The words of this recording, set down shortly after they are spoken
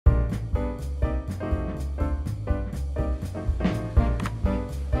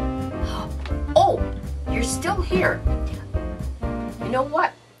still here. You know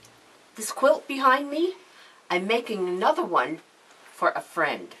what? This quilt behind me, I'm making another one for a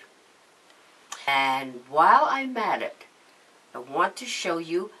friend. And while I'm at it, I want to show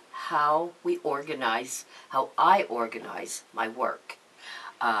you how I organize my work.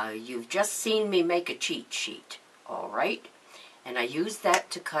 You've just seen me make a cheat sheet, all right? And I use that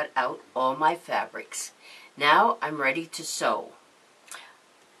to cut out all my fabrics. Now I'm ready to sew.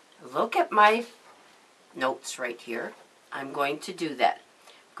 Look at my notes right here. I'm going to do that.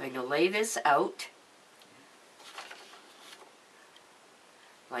 I'm going to lay this out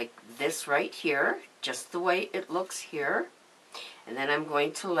like this right here, just the way it looks here. And then I'm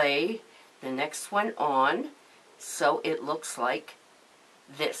going to lay the next one on so it looks like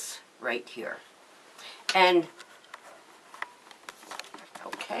this right here. And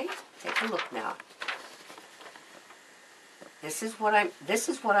okay, take a look now. This is what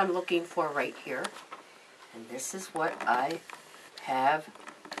I'm looking for right here. And this is what I have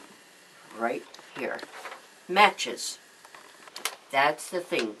right here. Matches. That's the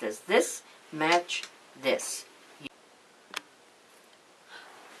thing. Does this match this?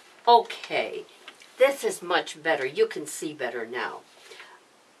 Okay, this is much better. You can see better now.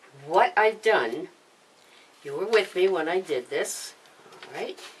 What I've done, you were with me when I did this, all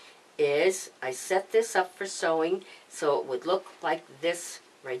right, is I set this up for sewing so it would look like this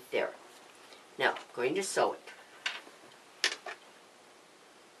right there. Now, I'm going to sew it.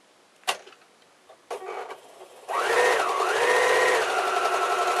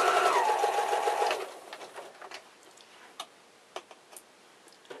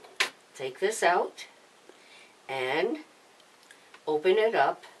 Take this out and open it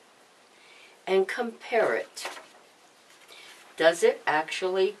up and compare it. Does it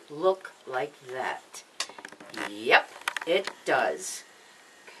actually look like that? Yep, it does.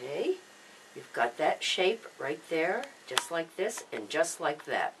 Okay, you've got that shape right there, just like this and just like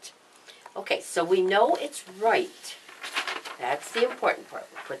that. Okay, so we know it's right. That's the important part.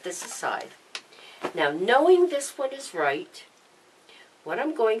 We'll put this aside. Now, knowing this one is right, what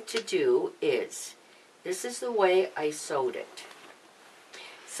I'm going to do is, this is the way I sewed it.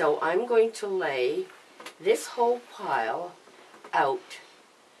 So I'm going to lay this whole pile out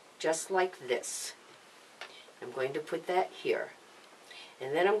just like this. I'm going to put that here.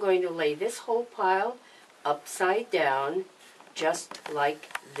 And then I'm going to lay this whole pile upside down just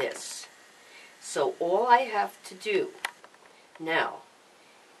like this. So all I have to do now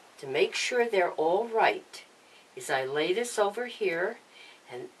to make sure they're all right is I lay this over here,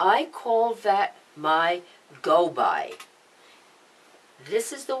 and I call that my go-by.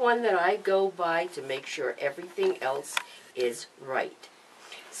 This is the one that I go by to make sure everything else is right.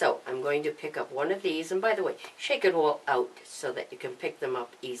 So I'm going to pick up one of these, and by the way, shake it all out so that you can pick them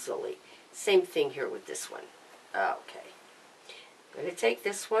up easily. Same thing here with this one. Okay. I'm going to take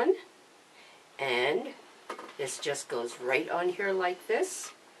this one, and this just goes right on here like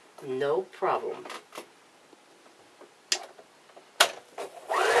this. No problem.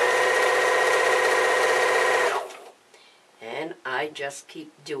 And I just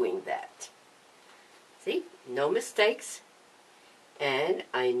keep doing that. See? No mistakes. And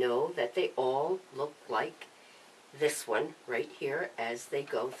I know that they all look like this one right here as they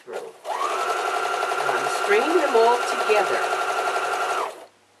go through. Now I'm stringing them all together.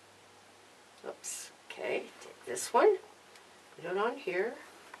 Oops. Okay. Take this one. Put it on here.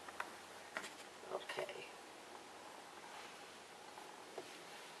 Okay.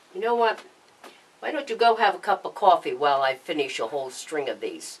 You know what? Why don't you go have a cup of coffee while I finish a whole string of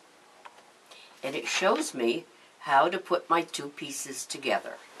these? And it shows me how to put my two pieces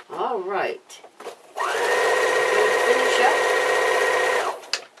together. All right.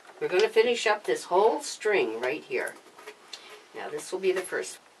 We're going to finish up this whole string right here. Now this will be the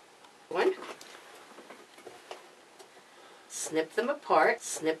first one. Snip them apart,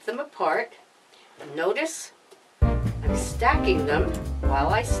 snip them apart. Notice I'm stacking them while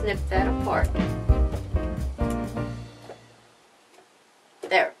I snip that apart.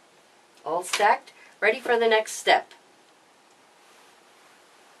 There, all stacked, ready for the next step.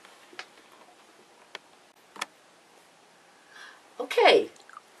 Okay,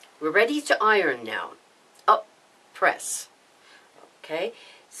 we're ready to iron now. Oh, press. Okay,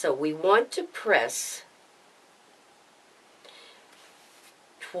 so we want to press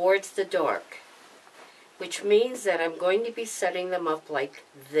towards the dark, which means that I'm going to be setting them up like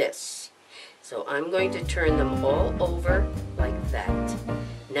this. So I'm going to turn them all over like that.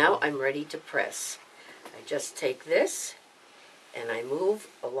 Now I'm ready to press. I just take this and I move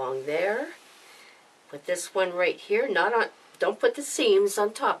along there. Put this one right here, not on, don't put the seams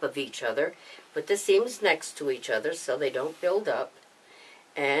on top of each other. Put the seams next to each other so they don't build up.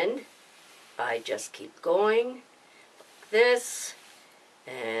 And I just keep going this,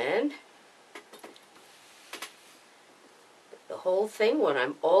 and the whole thing, when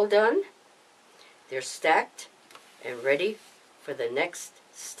I'm all done, they're stacked and ready for the next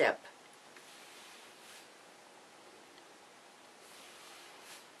step.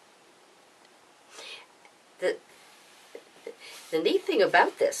 The neat thing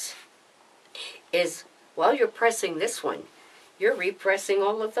about this is while you're pressing this one, you're repressing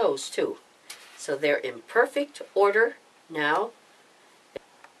all of those too. So they're in perfect order now.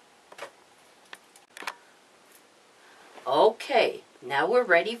 Okay, now we're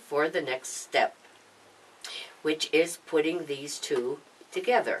ready for the next step, which is putting these two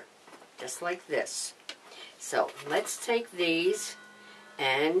together, just like this. So let's take these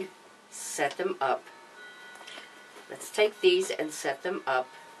and set them up. Let's take these and set them up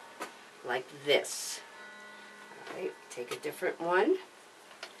like this. All right, take a different one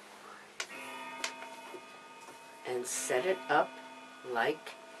and set it up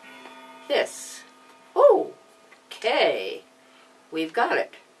like this. Oh, okay, we've got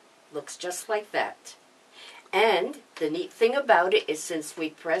it. Looks just like that. And the neat thing about it is since we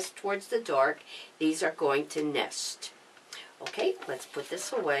press towards the dark, these are going to nest. Okay, let's put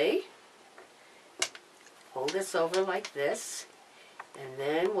this away. Hold this over like this. And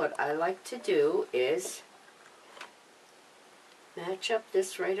then what I like to do is match up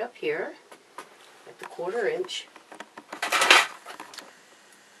this right up here at the 1/4 inch.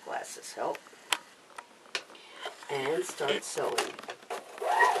 Glasses help. And start sewing.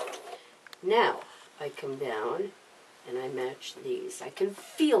 Now I come down and I match these. I can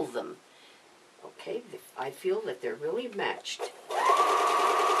feel them. Okay, I feel that they're really matched.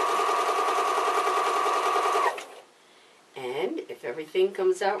 And if everything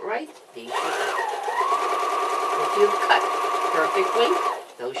comes out right, these should, if you've cut perfectly,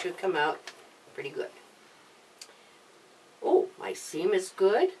 those should come out pretty good. Oh, my seam is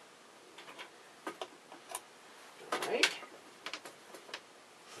good. Alright.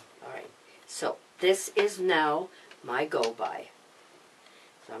 Alright, so this is now my go-by.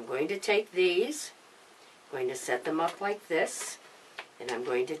 So I'm going to take these, I'm going to set them up like this, and I'm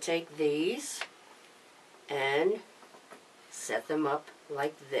going to take these and set them up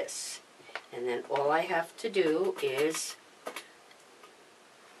like this. And then all I have to do is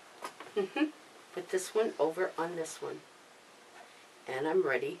put this one over on this one. And I'm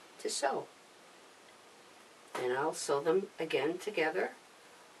ready to sew. And I'll sew them again together,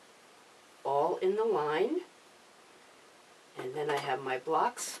 all in the line. And then I have my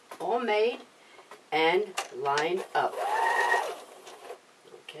blocks all made and lined up.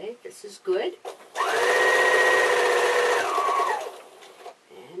 Okay, this is good.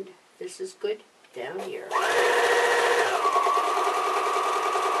 And this is good down here.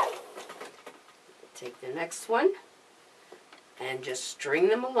 Take the next one and just string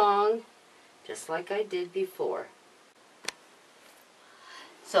them along just like I did before.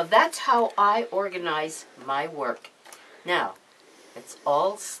 So that's how I organize my work. Now, it's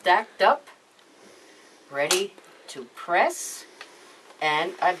all stacked up, ready to press,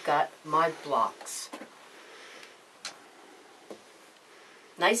 and I've got my blocks.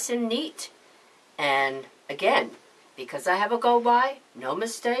 Nice and neat, and again, because I have a go-by, no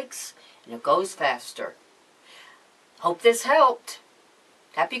mistakes, and it goes faster. Hope this helped.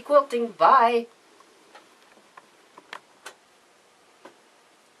 Happy quilting. Bye.